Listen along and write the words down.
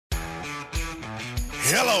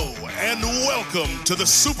Hello and welcome to the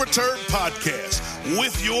Super Terb Podcast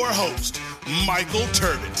with your host, Michael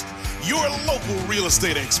Turbot, your local real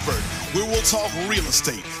estate expert, where we'll talk real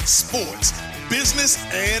estate, sports, business,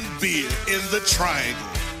 and beer in the Triangle.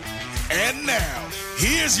 And now,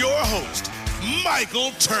 here's your host,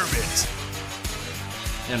 Michael Turbot.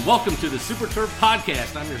 And welcome to the Super Terb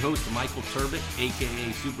Podcast. I'm your host, Michael Turbot,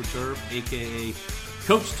 a.k.a. Super Terb, a.k.a.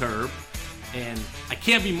 Coach Terb. And I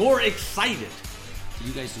can't be more excited for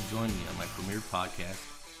you guys to join me on my premiere podcast,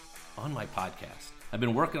 I've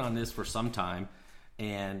been working on this for some time,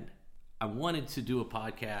 and I wanted to do a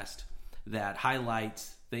podcast that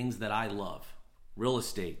highlights things that I love. Real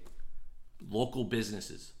estate, local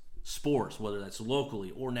businesses, sports, whether that's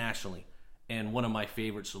locally or nationally, and one of my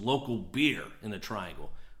favorites, local beer in the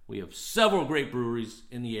Triangle. We have several great breweries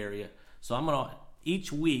in the area, so I'm going to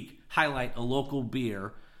each week highlight a local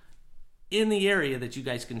beer in the area that you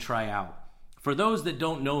guys can try out. For those that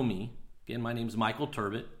don't know me, again, my name is Michael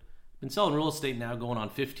Turbot. I've been selling real estate now going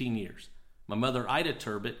on 15 years. My mother, Ida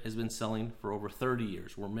Turbot, has been selling for over 30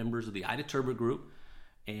 years. We're members of the Ida Turbot Group,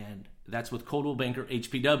 and that's with Coldwell Banker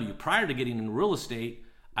HPW. Prior to getting into real estate,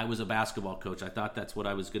 I was a basketball coach. I thought that's what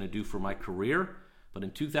I was going to do for my career. But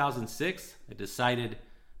in 2006, I decided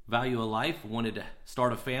value of life, wanted to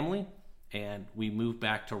start a family, and we moved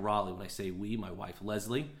back to Raleigh. When I say we, my wife,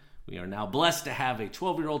 Leslie. We are now blessed to have a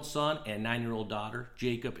 12-year-old son and 9-year-old daughter,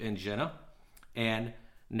 Jacob and Jenna. And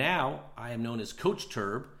now I am known as Coach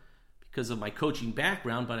Terb because of my coaching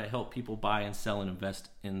background, but I help people buy and sell and invest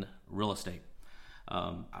in real estate.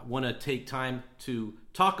 I want to take time to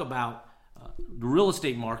talk about the real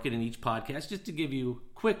estate market in each podcast, just to give you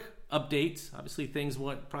quick updates. Obviously, things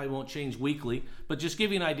probably won't change weekly, but just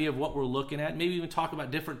give you an idea of what we're looking at, maybe even talk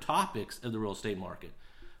about different topics of the real estate market.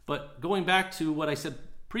 But going back to what I said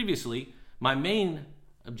previously, my main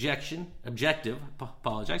objective,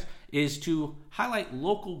 is to highlight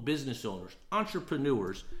local business owners,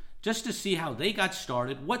 entrepreneurs, just to see how they got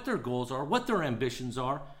started, what their goals are, what their ambitions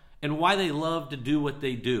are, and why they love to do what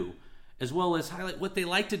they do, as well as highlight what they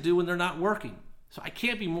like to do when they're not working. So I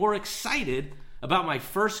can't be more excited about my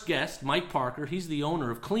first guest, Mike Parker. He's the owner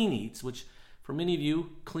of Clean Eatz, which for many of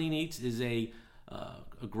you, Clean Eatz is a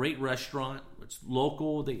great restaurant. It's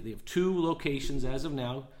local. They have 2 locations as of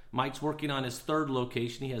now. Mike's working on his 3rd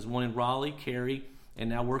location. He has one in Raleigh, Cary, and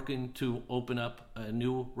now working to open up a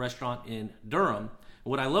new restaurant in Durham.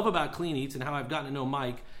 What I love about Clean Eatz and how I've gotten to know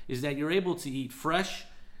Mike is that you're able to eat fresh,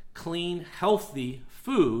 clean, healthy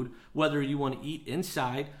food, whether you want to eat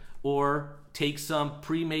inside or take some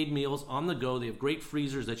pre-made meals on the go. They have great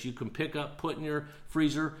freezers that you can pick up, put in your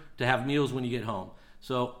freezer to have meals when you get home.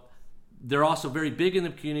 So they're also very big in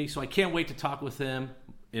the community, so I can't wait to talk with them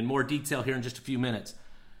in more detail here in just a few minutes.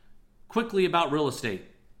 Quickly about real estate.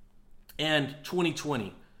 And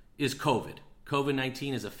 2020 is COVID.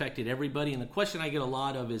 COVID-19 has affected everybody, and the question I get a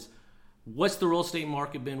lot of is, what's the real estate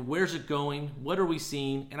market been? Where's it going? What are we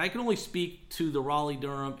seeing? And I can only speak to the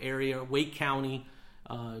Raleigh-Durham area, Wake County.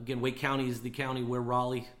 Again, Wake County is the county where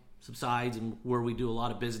Raleigh subsides and where we do a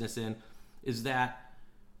lot of business in, is that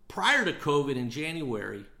prior to COVID in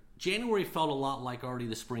January felt a lot like already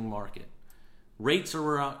the spring market. Rates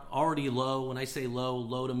are already low. When I say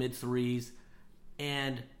low to mid 3s.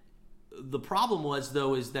 And the problem was,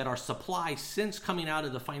 though, is that our supply since coming out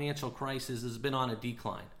of the financial crisis has been on a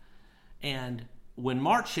decline. And when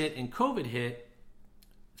March hit and COVID hit,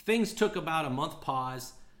 things took about a month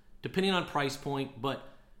pause, depending on price point, but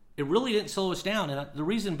it really didn't slow us down. And the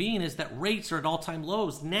reason being is that rates are at all-time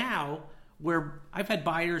lows now, where I've had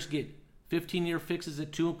buyers get 15-year fixes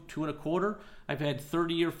at 2.25. I've had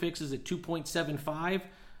 30-year fixes at 2.75.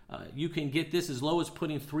 You can get this as low as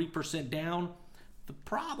putting 3% down. The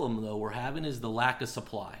problem, though, we're having is the lack of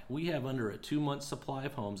supply. We have under a 2-month supply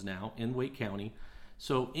of homes now in Wake County.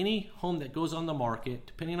 So any home that goes on the market,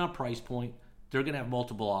 depending on price point, they're going to have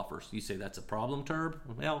multiple offers. You say, that's a problem, Terb?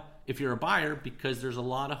 Well, if you're a buyer, because there's a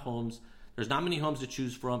lot of homes, there's not many homes to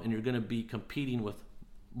choose from, and you're going to be competing with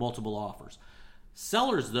multiple offers.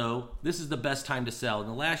 Sellers, though, this is the best time to sell. In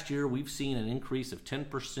the last year, we've seen an increase of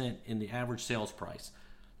 10% in the average sales price.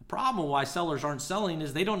 The problem why sellers aren't selling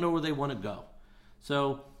is they don't know where they want to go.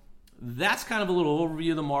 So that's kind of a little overview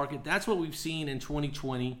of the market. That's what we've seen in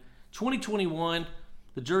 2020. 2021,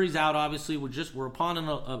 the jury's out, obviously. We're upon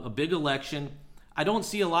a big election. I don't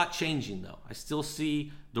see a lot changing, though. I still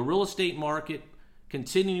see the real estate market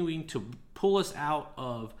continuing to pull us out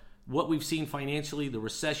of what we've seen financially, the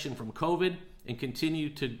recession from COVID, and continue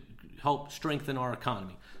to help strengthen our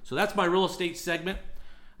economy. So that's my real estate segment.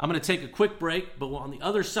 I'm going to take a quick break, but on the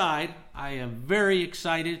other side, I am very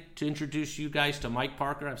excited to introduce you guys to Mike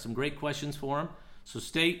Parker. I have some great questions for him. So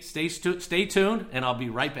stay tuned, and I'll be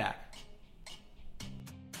right back.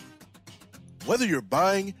 Whether you're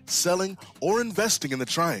buying, selling, or investing in the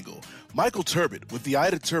Triangle, Michael Turbot with the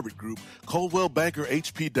Ida Turbot Group, Coldwell Banker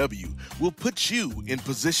HPW, will put you in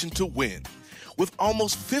position to win. With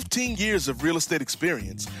almost 15 years of real estate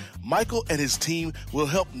experience, Michael and his team will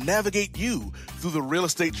help navigate you through the real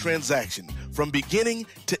estate transaction from beginning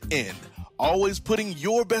to end, always putting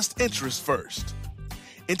your best interests first.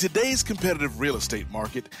 In today's competitive real estate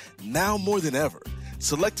market, now more than ever,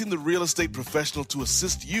 selecting the real estate professional to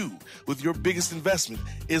assist you with your biggest investment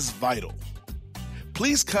is vital.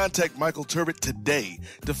 Please contact Michael Turbot today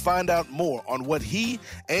to find out more on what he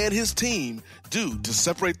and his team do to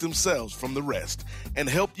separate themselves from the rest and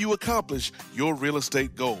help you accomplish your real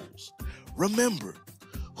estate goals. Remember,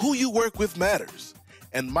 who you work with matters,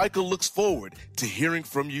 and Michael looks forward to hearing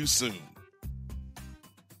from you soon.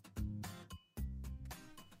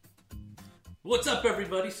 What's up,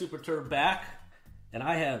 everybody? Super Terb back, and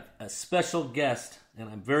I have a special guest, and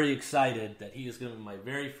I'm very excited that he is going to be my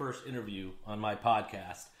very first interview on my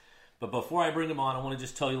podcast. But before I bring him on, I want to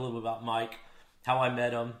just tell you a little bit about Mike, how I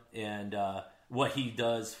met him, and what he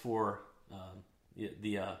does for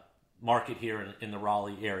the market here in the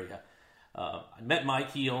Raleigh area. I met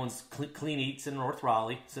Mike. He owns Clean Eatz in North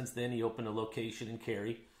Raleigh. Since then, he opened a location in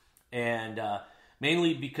Cary, and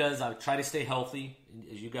mainly because I try to stay healthy.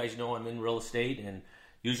 As you guys know, I'm in real estate and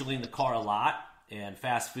usually in the car a lot, and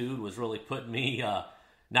fast food was really putting me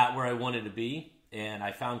not where I wanted to be. And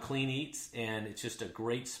I found Clean Eatz, and it's just a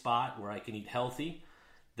great spot where I can eat healthy.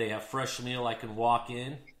 They have fresh meal I can walk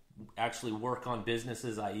in, actually work on business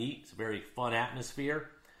as I eat. It's a very fun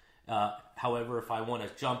atmosphere. However, if I want to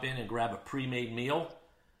jump in and grab a pre-made meal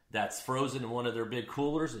that's frozen in one of their big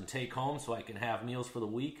coolers and take home so I can have meals for the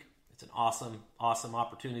week, it's an awesome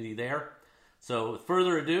opportunity there. So with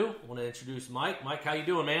further ado, I want to introduce Mike. Mike, how you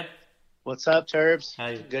doing, man? What's up, Terbs?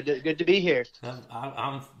 Good to be here.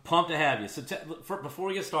 I'm pumped to have you. So before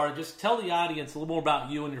we get started, just tell the audience a little more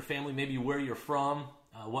about you and your family, maybe where you're from.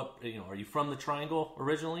 Are you from the Triangle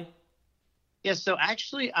originally? Yeah, so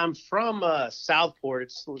actually I'm from Southport.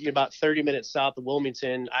 It's about 30 minutes south of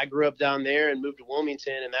Wilmington. I grew up down there and moved to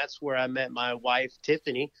Wilmington, and that's where I met my wife,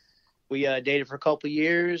 Tiffany. We dated for a couple of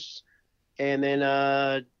years, and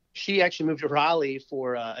then she actually moved to Raleigh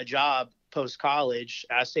for a job post-college.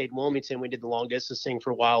 I stayed in Wilmington. We did the long-distance thing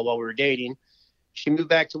for a while we were dating. She moved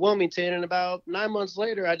back to Wilmington, and about 9 months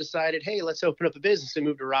later, I decided, hey, let's open up a business and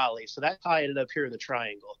move to Raleigh. So that's how I ended up here in the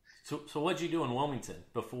Triangle. So what'd you do in Wilmington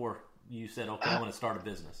before you said, okay, I want to start a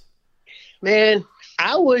business? Man,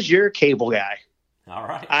 I was your cable guy. All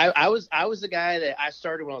right. I was the guy that I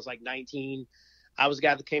started when I was like 19. I was the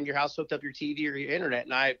guy that came to your house, hooked up your TV or your internet,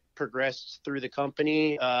 and I progressed through the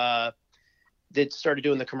company, started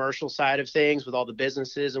doing the commercial side of things with all the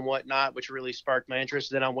businesses and whatnot, which really sparked my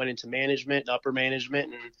interest. Then I went into management, upper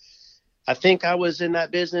management, and I think I was in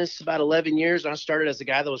that business about 11 years. I started as the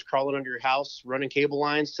guy that was crawling under your house, running cable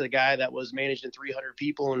lines, to the guy that was managing 300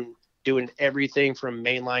 people and doing everything from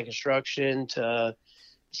mainline construction to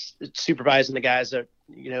supervising the guys that,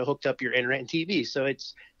 hooked up your internet and TV. So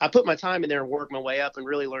I put my time in there and worked my way up and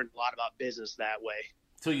really learned a lot about business that way.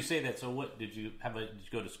 So you say that. So what did you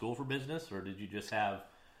go to school for business, or did you just have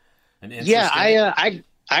an interest? Yeah,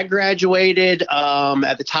 I graduated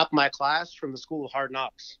at the top of my class from the School of Hard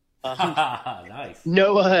Knocks. Nice.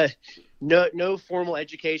 No formal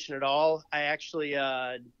education at all. I actually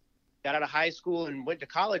got out of high school and went to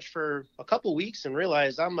college for a couple weeks and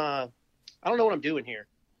realized I don't know what I'm doing here.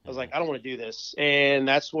 I was like, I don't want to do this. And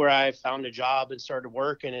that's where I found a job and started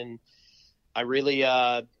working. And I really,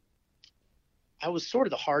 I was sort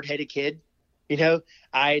of the hard-headed kid,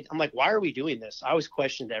 I'm like, why are we doing this? I always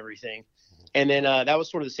questioned everything. And then that was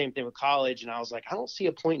sort of the same thing with college. And I was like, I don't see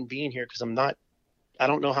a point in being here because I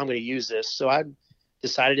don't know how I'm going to use this. So I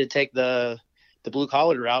decided to take the blue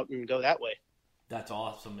collar route and go that way. That's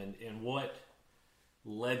awesome. And what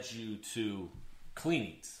led you to Clean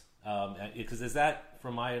Eatz? Because is that,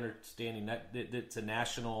 from my understanding, that it's a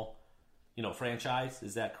national, franchise?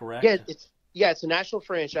 Is that correct? Yeah, it's a national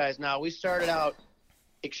franchise. Now, we started out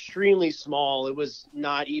extremely small. It was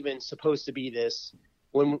not even supposed to be this.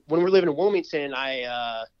 When we're living in Wilmington,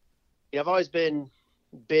 I've always been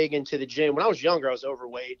big into the gym. When I was younger, I was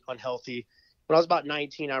overweight, unhealthy. When I was about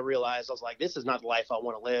 19, I realized, I was like, this is not the life I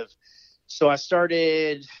want to live. So I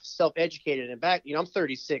started self-educated. And back, I'm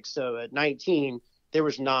 36, so at 19, there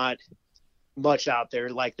was not much out there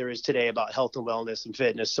like there is today about health and wellness and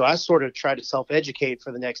fitness. So I sort of tried to self-educate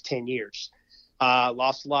for the next 10 years.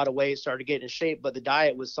 Lost a lot of weight, started getting in shape, but the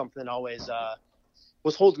diet was something always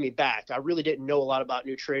was holding me back. I really didn't know a lot about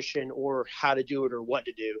nutrition or how to do it or what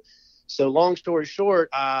to do. So long story short,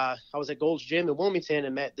 I was at Gold's Gym in Wilmington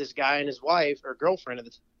and met this guy and his wife or girlfriend at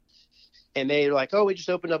the time. And they were like, oh, we just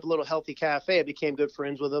opened up a little healthy cafe. I became good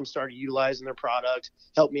friends with them, started utilizing their product,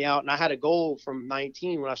 helped me out. And I had a goal from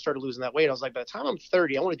 19 when I started losing that weight. I was like, by the time I'm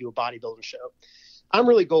 30, I want to do a bodybuilding show. I'm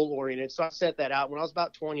really goal oriented. So I set that out when I was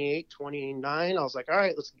about 28, 29. I was like, all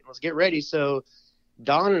right, let's get ready. So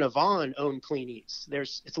Don and Yvonne own Clean Eatz.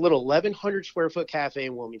 It's a little 1,100 square foot cafe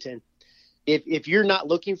in Wilmington. If you're not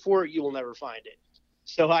looking for it, you will never find it.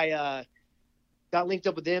 So I got linked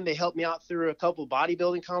up with them. They helped me out through a couple of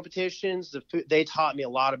bodybuilding competitions. They taught me a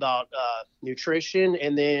lot about nutrition,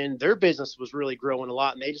 and then their business was really growing a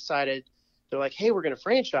lot. And they decided, they're like, hey, we're going to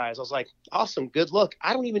franchise. I was like, awesome, good luck.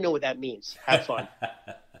 I don't even know what that means. Have fun.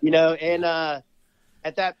 And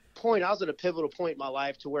at that point, I was at a pivotal point in my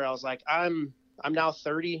life to where I was like, I'm now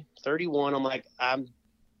 30, 31. I'm like, I'm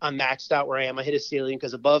maxed out where I am. I hit a ceiling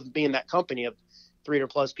because above being that company of 300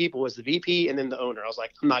 plus people was the VP and then the owner. I was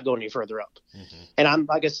like, I'm not going any further up. Mm-hmm. And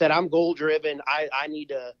like I said, I'm goal driven. I need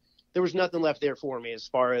to, there was nothing left there for me as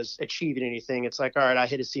far as achieving anything. It's like, all right, I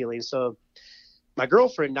hit a ceiling. So my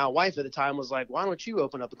girlfriend, now wife at the time, was like, why don't you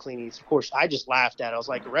open up a Clean Eatz? Of course, I just laughed at it. I was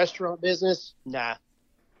like, restaurant business? Nah.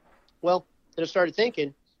 Well, then I started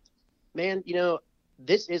thinking, man,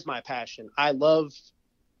 this is my passion. I love,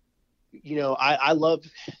 I love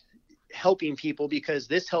helping people because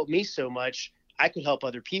this helped me so much. I could help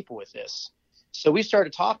other people with this. So we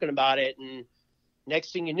started talking about it, and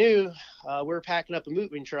next thing you knew, we were packing up a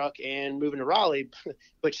moving truck and moving to Raleigh,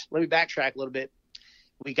 which, let me backtrack a little bit.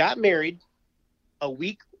 We got married a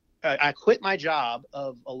week. I quit my job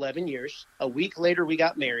of 11 years. A week later, we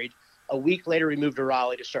got married. A week later, we moved to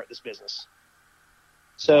Raleigh to start this business.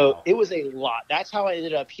 So Wow. It was a lot. That's how I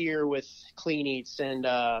ended up here with Clean Eatz. And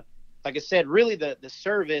like I said, really the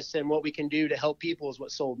service and what we can do to help people is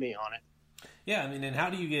what sold me on it. Yeah, I mean, and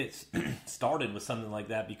how do you get started with something like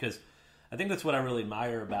that? Because I think that's what I really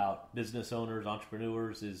admire about business owners,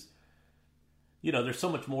 entrepreneurs is, there's so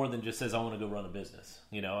much more than just says, I want to go run a business.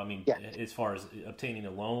 As far as obtaining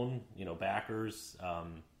a loan, backers,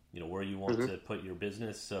 where you want to put your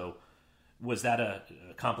business. So was that a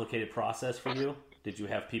complicated process for you? Did you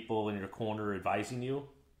have people in your corner advising you?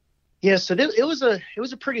 Yeah, so it was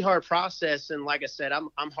a pretty hard process. And like I said,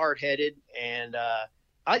 I'm hard-headed and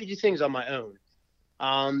I do things on my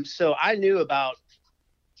own. So I knew about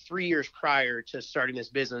 3 years prior to starting this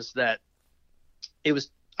business that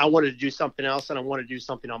I wanted to do something else and I wanted to do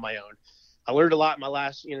something on my own. I learned a lot in my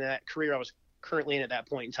last, that career I was currently in at that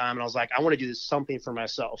point in time. And I was like, I want to do something for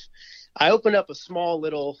myself. I opened up a small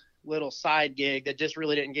little side gig that just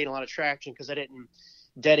really didn't gain a lot of traction because I didn't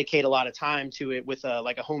dedicate a lot of time to it with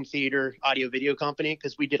a home theater audio video company,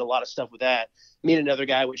 because we did a lot of stuff with that. Me and another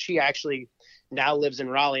guy, which he actually now lives in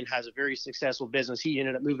Raleigh and has a very successful business. He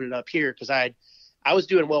ended up moving it up here because I was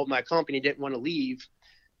doing well with my company, didn't want to leave.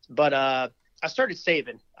 But I started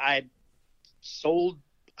saving. I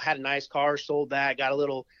had a nice car, sold that, got a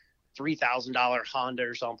little $3,000 Honda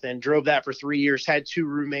or something, drove that for 3 years, had 2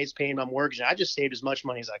 roommates paying my mortgage. And I just saved as much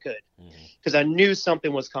money as I could because I knew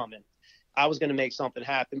something was coming. I was going to make something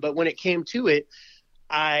happen. But when it came to it,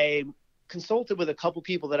 I consulted with a couple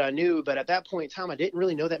people that I knew. But at that point in time, I didn't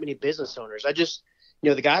really know that many business owners. I just,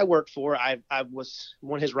 the guy I worked for, I was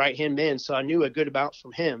one of his right-hand men. So I knew a good amount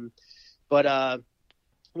from him. But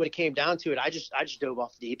when it came down to it, I just dove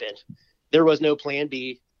off the deep end. There was no plan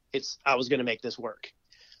B. I was going to make this work.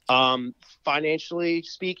 Financially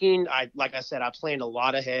speaking, like I said, I planned a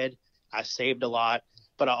lot ahead. I saved a lot,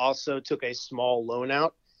 but I also took a small loan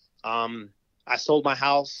out. I sold my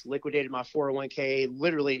house, liquidated my 401k,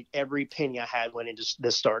 literally every penny I had went into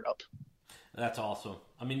this startup. That's awesome.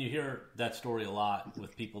 I mean, you hear that story a lot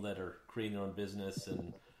with people that are creating their own business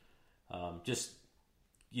and just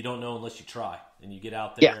you don't know unless you try and you get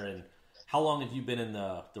out there. Yeah. And how long have you been in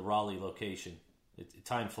the Raleigh location?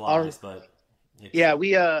 Time flies, but yeah,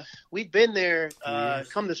 we've been there.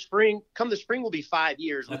 Come the spring will be 5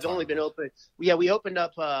 years. We've only been open. Yeah, we opened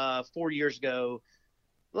up 4 years ago.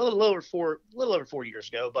 A little over 4 years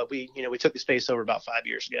ago, but we took the space over about 5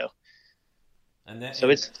 years ago. And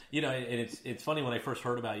it's funny when I first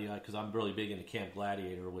heard about you because I'm really big into Camp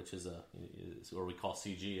Gladiator, which is what we call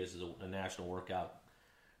CG, is a national workout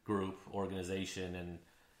group organization, and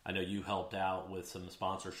I know you helped out with some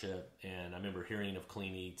sponsorship. And I remember hearing of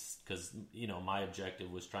Clean Eatz because my objective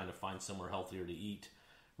was trying to find somewhere healthier to eat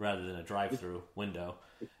rather than a drive-through window,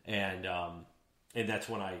 and that's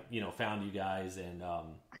when I found you guys, and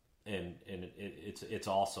it's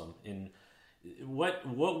awesome. And what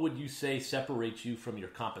would you say separates you from your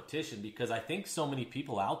competition? Because I think so many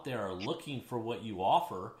people out there are looking for what you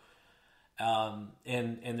offer, and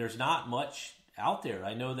there's not much out there.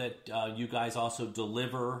 I know that you guys also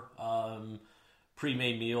deliver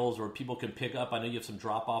pre-made meals, or people can pick up. I know you have some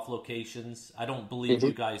drop-off locations. I don't believe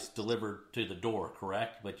you guys deliver to the door,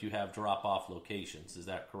 correct? But you have drop-off locations. Is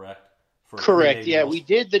that correct? Correct. Yeah, meals?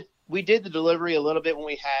 we did the delivery a little bit when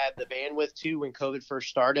we had the bandwidth too, when COVID first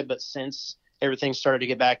started. But since everything started to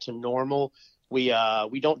get back to normal, we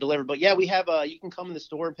don't deliver. But yeah, we have you can come in the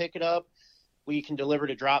store and pick it up. We can deliver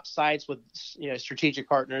to drop sites with strategic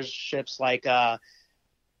partnerships like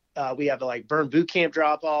we have like Burn Boot Camp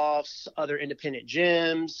drop-offs, other independent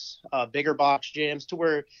gyms, bigger box gyms, to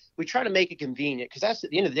where we try to make it convenient, because that's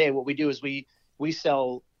at the end of the day what we do is we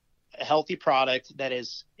sell a healthy product that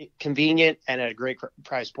is convenient and at a great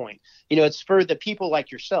price point. It's for the people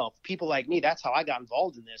like yourself, people like me. That's how I got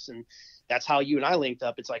involved in this, and that's how you and I linked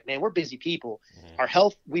up. It's like, man, we're busy people. Mm-hmm. Our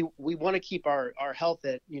health, we want to keep our health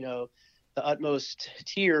at the utmost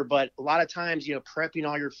tier, but a lot of times prepping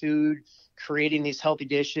all your food, creating these healthy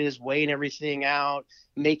dishes, weighing everything out,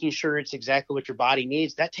 making sure it's exactly what your body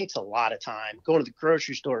needs, that takes a lot of time. Going to the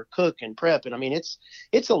grocery store, cook and prep, and I mean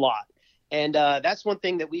it's a lot. And that's one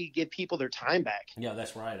thing that we give people their time back. Yeah,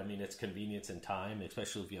 that's right. I mean, it's convenience and time,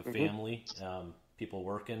 especially if you have family, people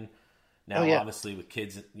working. Now, obviously, with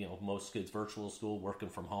kids, most kids virtual school, working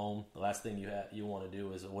from home. The last thing you want to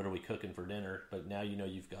do is, what are we cooking for dinner? But now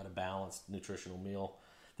you've got a balanced nutritional meal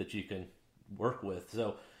that you can work with.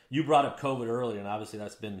 So you brought up COVID earlier, and obviously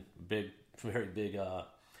that's been very big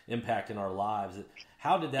impact in our lives.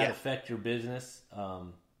 How did that affect your business?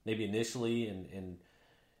 Maybe initially, and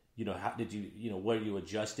how did you, where you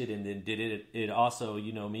adjusted, and then did it also,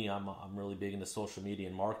 me, I'm really big into social media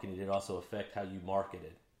and marketing. Did it also affect how you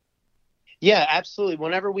marketed? Yeah, absolutely.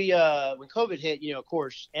 Whenever when COVID hit, of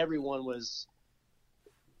course, everyone was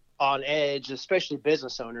on edge, especially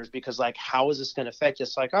business owners, because like, how is this going to affect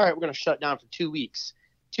us? Like, all right, we're going to shut down for 2 weeks.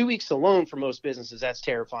 2 weeks alone for most businesses, that's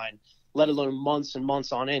terrifying, let alone months and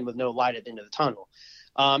months on end with no light at the end of the tunnel.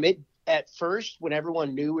 At first, when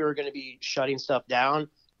everyone knew we were going to be shutting stuff down,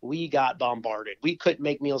 we got bombarded. We couldn't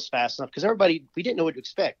make meals fast enough because we didn't know what to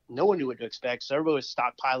expect. No one knew what to expect. So everybody was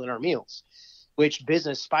stockpiling our meals, which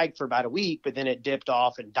business spiked for about a week, but then it dipped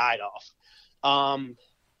off and died off.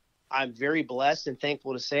 I'm very blessed and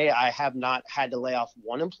thankful to say I have not had to lay off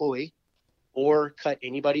one employee or cut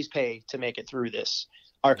anybody's pay to make it through this.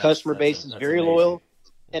 Our customer base is very loyal.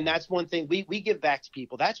 And that's one thing we give back to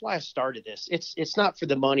people. That's why I started this. It's not for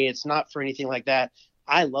the money. It's not for anything like that.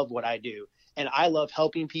 I love what I do. And I love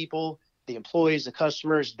helping people, the employees, the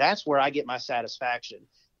customers. That's where I get my satisfaction.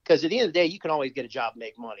 Because at the end of the day, you can always get a job and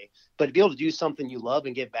make money. But to be able to do something you love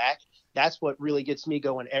and give back, that's what really gets me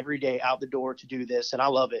going every day out the door to do this. And I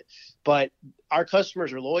love it. But our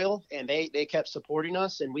customers are loyal, and they kept supporting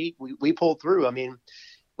us, and we pulled through. I mean,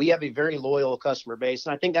 we have a very loyal customer base.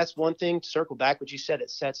 And I think that's one thing, to circle back what you said,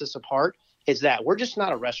 it sets us apart, is that we're just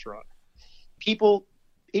not a restaurant.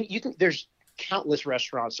 There's countless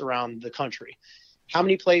restaurants around the country. How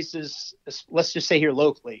many places, let's just say here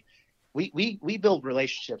locally, we build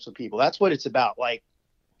relationships with people. That's what it's about. Like,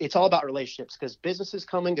 it's all about relationships, because businesses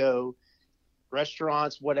come and go,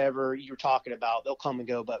 restaurants, whatever you're talking about, they'll come and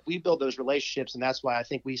go, but we build those relationships. And that's why I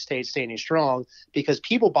think we stayed standing strong, because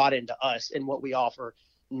people bought into us and what we offer,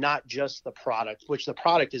 not just the product, which the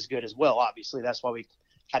product is good as well. Obviously, that's why we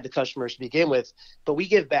had the customers to begin with, but we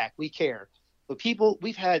give back, we care. But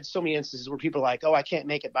we've had so many instances where people are like, oh, I can't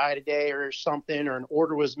make it by today or something, or an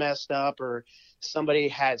order was messed up, or somebody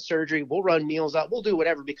had surgery. We'll run meals out. We'll do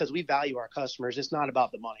whatever, because we value our customers. It's not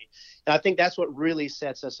about the money. And I think that's what really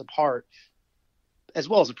sets us apart, as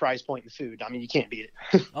well as the price point in food. I mean, you can't beat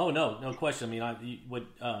it. Oh, no question. I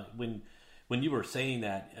mean, when you were saying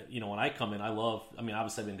that, when I come in,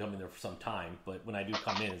 obviously I've been coming there for some time, but when I do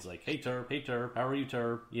come in, it's like, hey, Terb, how are you,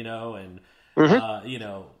 Terb? And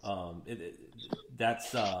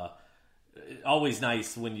that's always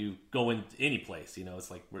nice when you go in any place.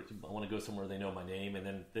 It's like, I want to go somewhere they know my name, and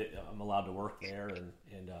then I'm allowed to work there, and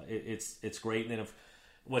it's great. And then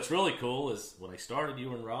what's really cool is when I started, you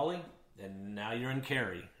were in Raleigh, and now you're in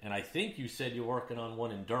Cary, and I think you said you're working on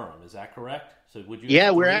one in Durham. Is that correct? So would you?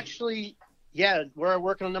 Yeah, we're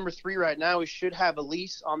working on number 3 right now. We should have a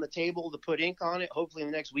lease on the table to put ink on it, hopefully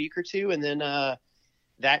in the next week or two, and then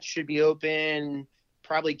that should be open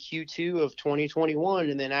probably Q2 of 2021,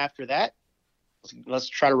 and then after that, let's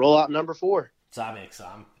try to roll out number 4. So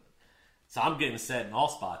I'm getting set in all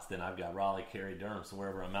spots. Then I've got Raleigh, Cary, Durham. So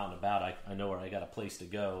wherever I'm out and about, I know where I got a place to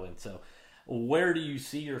go. And so Where do you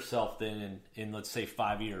see yourself then in let's say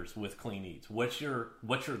 5 years with Clean Eats? What's your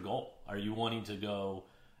goal? Are you wanting to go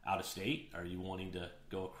out of state? Are you wanting to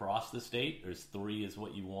go across the state? Or is 3 is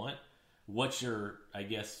what you want? What's your, I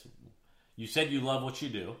guess, you said you love what you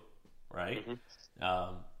do, right?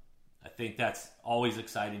 Mm-hmm. I think that's always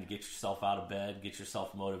exciting to get yourself out of bed, get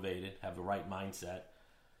yourself motivated, have the right mindset.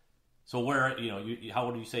 So where, how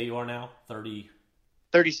old do you say you are now? 30?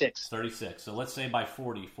 36. 36. So let's say by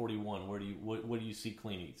 40, 41, what do you see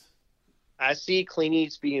Clean Eats? I see Clean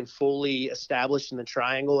Eats being fully established in the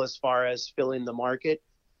triangle as far as filling the market.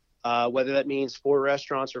 Whether that means 4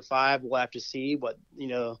 restaurants or 5, we'll have to see what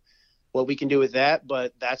we can do with that.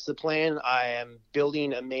 But that's the plan. I am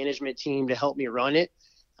building a management team to help me run it.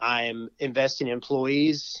 I am investing in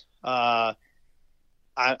employees.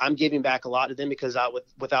 I'm giving back a lot to them because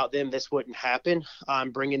without them, this wouldn't happen.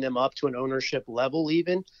 I'm bringing them up to an ownership level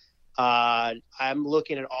even. I'm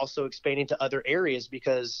looking at also expanding to other areas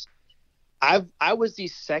because I was the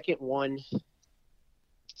second one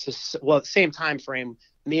at the same time frame.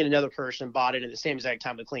 Me and another person bought it at the same exact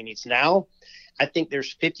time with Clean Eats. Now, I think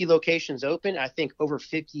there's 50 locations open. I think over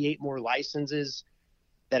 58 more licenses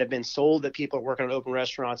that have been sold that people are working on open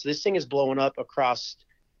restaurants. This thing is blowing up across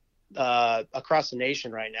the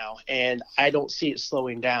nation right now, and I don't see it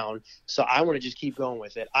slowing down. So I want to just keep going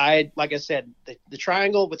with it. Like I said, the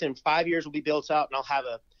triangle within 5 years will be built out, and I'll have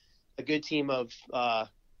a good team of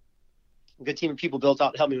people built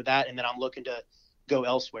out to help me with that. And then I'm looking to go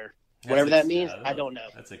elsewhere. Whatever that means, I don't know.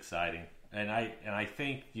 That's exciting, and I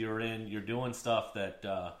think you're doing stuff that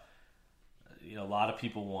a lot of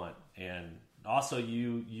people want, and also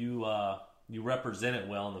you represent it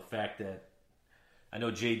well in the fact that I know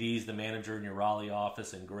JD's the manager in your Raleigh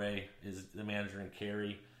office, and Gray is the manager in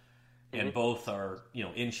Cary, and mm-hmm. both are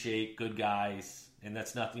in shape, good guys, and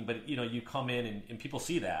that's nothing. But you come in and people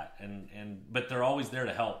see that, but they're always there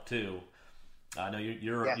to help too. I know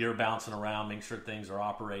you're bouncing around, making sure things are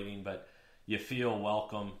operating, but you feel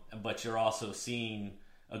welcome. But you're also seeing,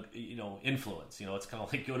 influence. It's kind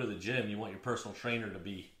of like go to the gym. You want your personal trainer to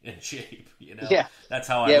be in shape. Yeah. That's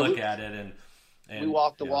how I look at it. And we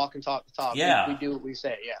walk the walk and talk the talk. Yeah. We do what we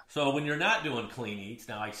say. Yeah. So when you're not doing Clean Eats,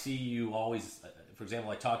 now I see you always. For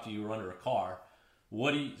example, I talked to you. You were under a car.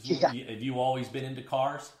 Have you always been into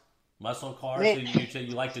cars, muscle cars? So you say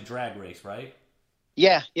you like to drag race, right?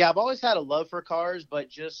 Yeah. I've always had a love for cars, but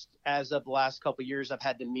just as of the last couple of years, I've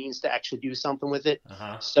had the means to actually do something with it.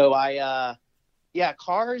 Uh-huh. So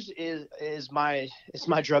cars is my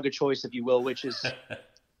drug of choice, if you will, which is,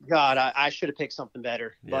 God, I should have picked something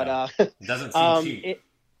better. Yeah. But it doesn't seem cheap. It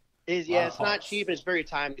is, it's not cheap, and it's very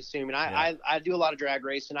time consuming. I do a lot of drag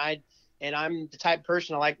racing, and I'm the type of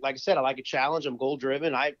person like I said, I like a challenge. I'm goal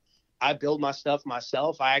driven. I build my stuff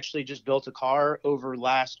myself. I actually just built a car over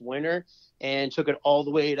last winter and took it all the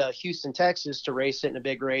way to Houston, Texas to race it in a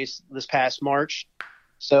big race this past March.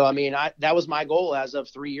 So, that was my goal as of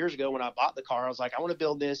 3 years ago when I bought the car. I was like, I want to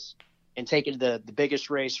build this and take it to the biggest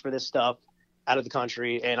race for this stuff out of the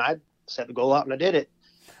country. And I set the goal out and I did it.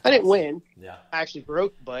 I didn't win. Yeah. I actually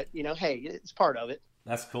broke, but, hey, it's part of it.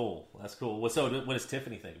 That's cool. So what does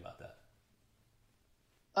Tiffany think about that?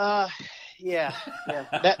 Yeah.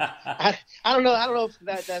 I don't know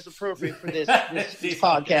if that's appropriate for this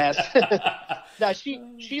podcast. No,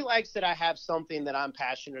 she likes that I have something that I'm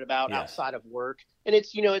passionate about outside of work, and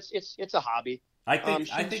it's it's a hobby. I think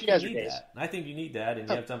you need that. I think you need that, and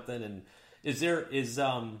you have something. And is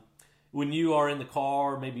when you are in the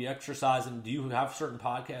car, maybe exercising, do you have certain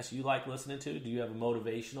podcasts you like listening to? Do you have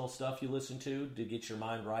motivational stuff you listen to get your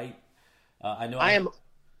mind right? I know I am.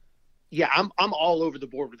 Yeah, I'm all over the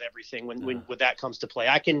board with everything when that comes to play.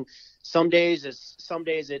 I can some days it's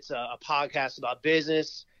a podcast about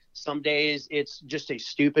business. Some days it's just a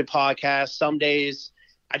stupid podcast. Some days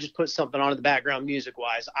I just put something on in the background music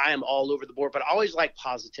wise. I am all over the board, but I always like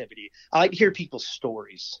positivity. I like to hear people's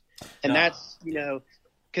stories, and that's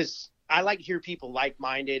because I like to hear people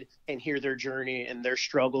like-minded and hear their journey and their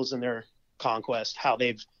struggles and their conquest, how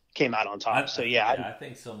they've came out on top. I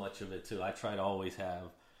think so much of it too. I try to always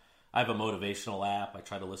I have a motivational app I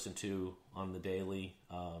try to listen to on the daily.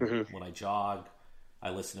 When I jog,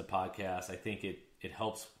 I listen to podcasts. I think it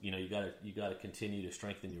helps. You got to continue to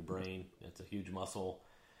strengthen your brain. It's a huge muscle.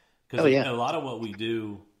 Because a lot of what we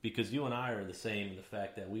do, because you and I are the same in the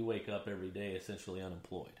fact that we wake up every day essentially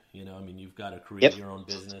unemployed. You've got to create your own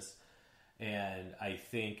business. And I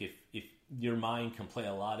think if your mind can play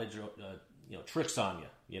a lot of tricks on you,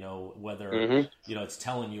 whether it's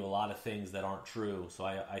telling you a lot of things that aren't true. So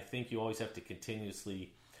I think you always have to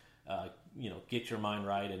continuously get your mind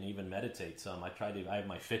right and even meditate some. I have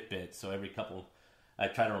my Fitbit, so I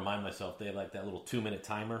try to remind myself they have like that little 2-minute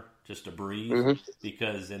timer just to breathe, and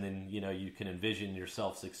then you can envision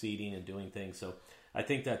yourself succeeding and doing things. So I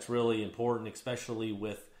think that's really important, especially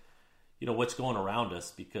with what's going around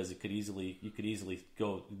us, because you could easily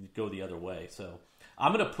go the other way. So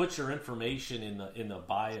I'm going to put your information in the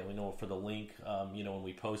bio, for the link, when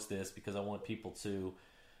we post this, because I want people to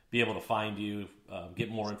be able to find you, get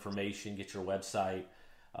more information, get your website.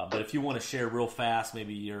 But if you want to share real fast,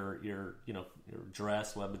 maybe your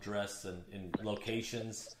address, web address, and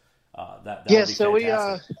locations, that would be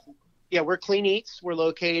fantastic. We're Clean Eatz. We're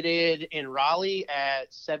located in Raleigh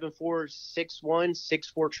at 7461 Six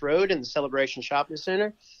Forks Road in the Celebration Shopping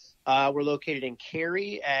Center. We're located in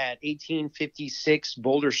Cary at 1856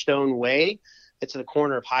 Boulder Stone Way. It's at the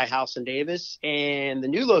corner of High House and Davis. And the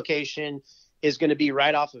new location is going to be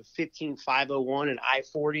right off of 15501 and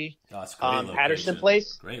I-40, Patterson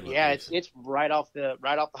Place. Great location. Yeah, it's right off the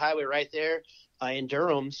highway right there in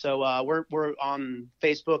Durham. So we're on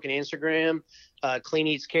Facebook and Instagram, Clean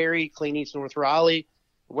Eatz Cary, Clean Eatz North Raleigh.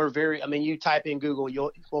 You type in Google,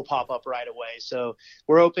 we'll pop up right away. So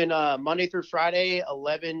we're open Monday through Friday,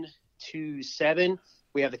 11 to 7.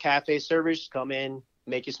 We have the cafe service. Come in,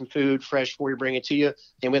 make you some food fresh before we bring it to you.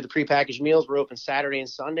 And we have the prepackaged meals. We're open Saturday and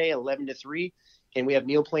Sunday, 11 to 3. And we have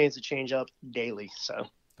meal plans that change up daily. So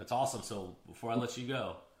that's awesome. So before I let you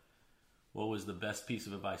go, what was the best piece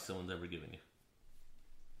of advice someone's ever given you?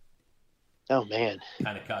 Oh, man.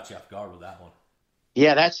 Kind of caught you off guard with that one.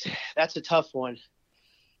 Yeah, that's a tough one.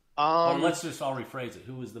 Or let's just all rephrase it.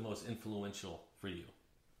 Who was the most influential for you?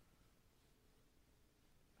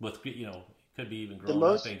 With, could be even growing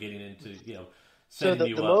up and getting into, setting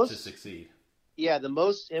you up to succeed. Yeah, the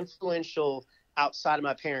most influential outside of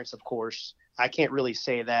my parents, of course. I can't really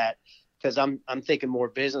say that because I'm thinking more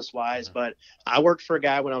business-wise, but I worked for a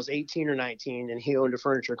guy when I was 18 or 19, and he owned a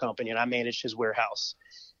furniture company, and I managed his warehouse.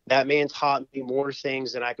 That man taught me more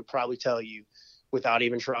things than I could probably tell you without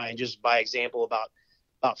even trying, just by example about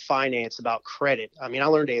finance, about credit. I mean, I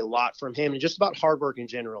learned a lot from him and just about hard work in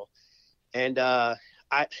general. And I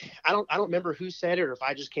don't remember who said it or if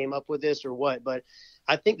I just came up with this or what, but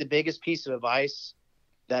I think the biggest piece of advice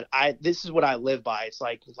this is what I live by. It's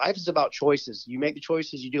like life is about choices. You make the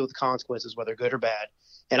choices, you deal with the consequences, whether good or bad.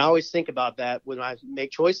 And I always think about that when I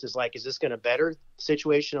make choices, like, is this going to better the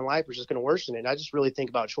situation in life or is this going to worsen it? And I just really think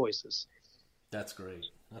about choices. That's great.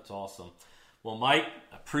 That's awesome. Well, Mike,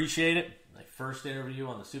 I appreciate it. My first interview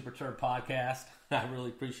on the Super Terb podcast. I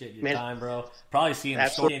really appreciate your time, bro. Probably seeing the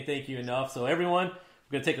story and thank you enough. So everyone,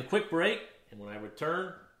 we're going to take a quick break. And when I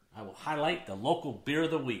return, I will highlight the local beer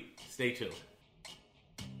of the week. Stay tuned.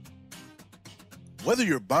 Whether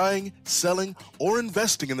you're buying, selling, or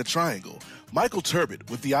investing in the Triangle, Michael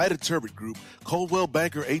Turbot with the Ida Turbot Group, Coldwell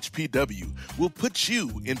Banker HPW, will put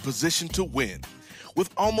you in position to win.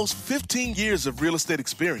 With almost 15 years of real estate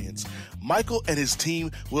experience, Michael and his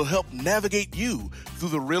team will help navigate you through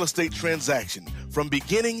the real estate transaction from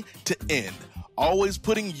beginning to end, always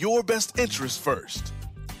putting your best interests first.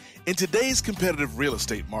 In today's competitive real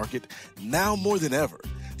estate market, now more than ever,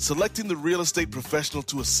 selecting the real estate professional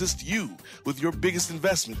to assist you with your biggest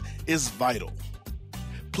investment is vital.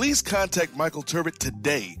 Please contact Michael Turbot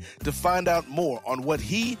today to find out more on what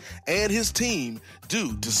he and his team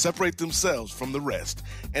do to separate themselves from the rest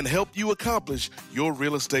and help you accomplish your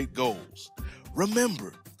real estate goals.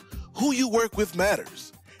 Remember, who you work with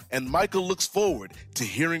matters, and Michael looks forward to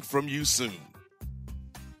hearing from you soon.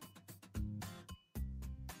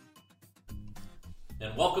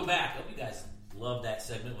 And welcome back. I hope you guys love that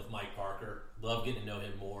segment with Mike Parker. Love getting to know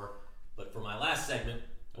him more. But for my last segment,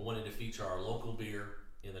 I wanted to feature our local beer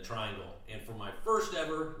in the Triangle. And for my first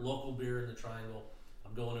ever local beer in the Triangle,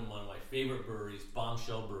 I'm going in one of my favorite breweries,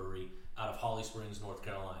 Bombshell Brewery, out of Holly Springs, North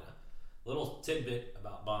Carolina. Little tidbit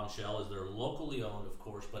about Bombshell is they're locally owned, of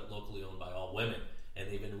course, but locally owned by all women. And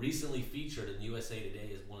they've been recently featured in USA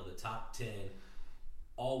Today as one of the top 10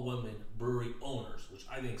 all-women brewery owners, which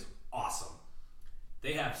I think is awesome.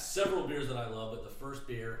 They have several beers that I love, but the first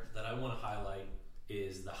beer that I want to highlight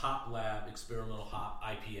is the Hop Lab Experimental Hop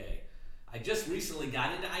IPA. I just recently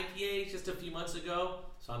got into IPA just a few months ago,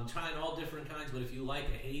 so I'm trying all different kinds, but if you like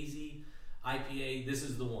a hazy IPA, this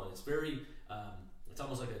is the one. It's very, it's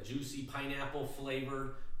almost like a juicy pineapple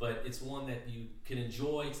flavor, but it's one that you can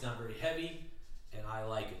enjoy. It's not very heavy, and I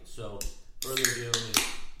like it. So, further ado, let me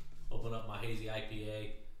open up my hazy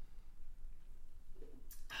IPA.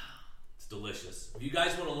 Delicious. If you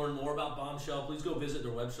guys want to learn more about Bombshell, please go visit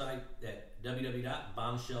their website at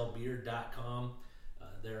www.bombshellbeer.com.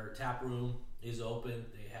 Their tap room is open.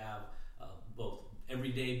 They have both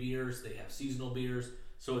everyday beers, they have seasonal beers,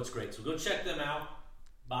 so it's great. So go check them out,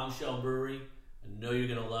 Bombshell Brewery. I know you're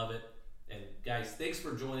going to love it. And guys, thanks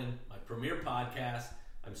for joining my premiere podcast.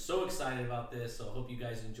 I'm so excited about this, so I hope you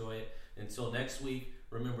guys enjoy it. Until next week,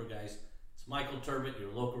 remember guys, it's Michael Turbot,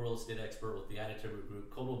 your local real estate expert with the Terb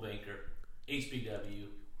Group, Coldwell Banker, HBW,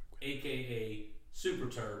 aka Super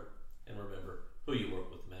Terb. And remember, who you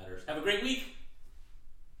work with matters. Have a great week.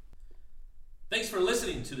 Thanks for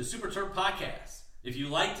listening to the Super Terb podcast. If you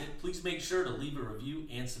liked it, please make sure to leave a review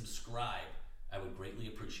and subscribe. I would greatly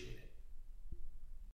appreciate it.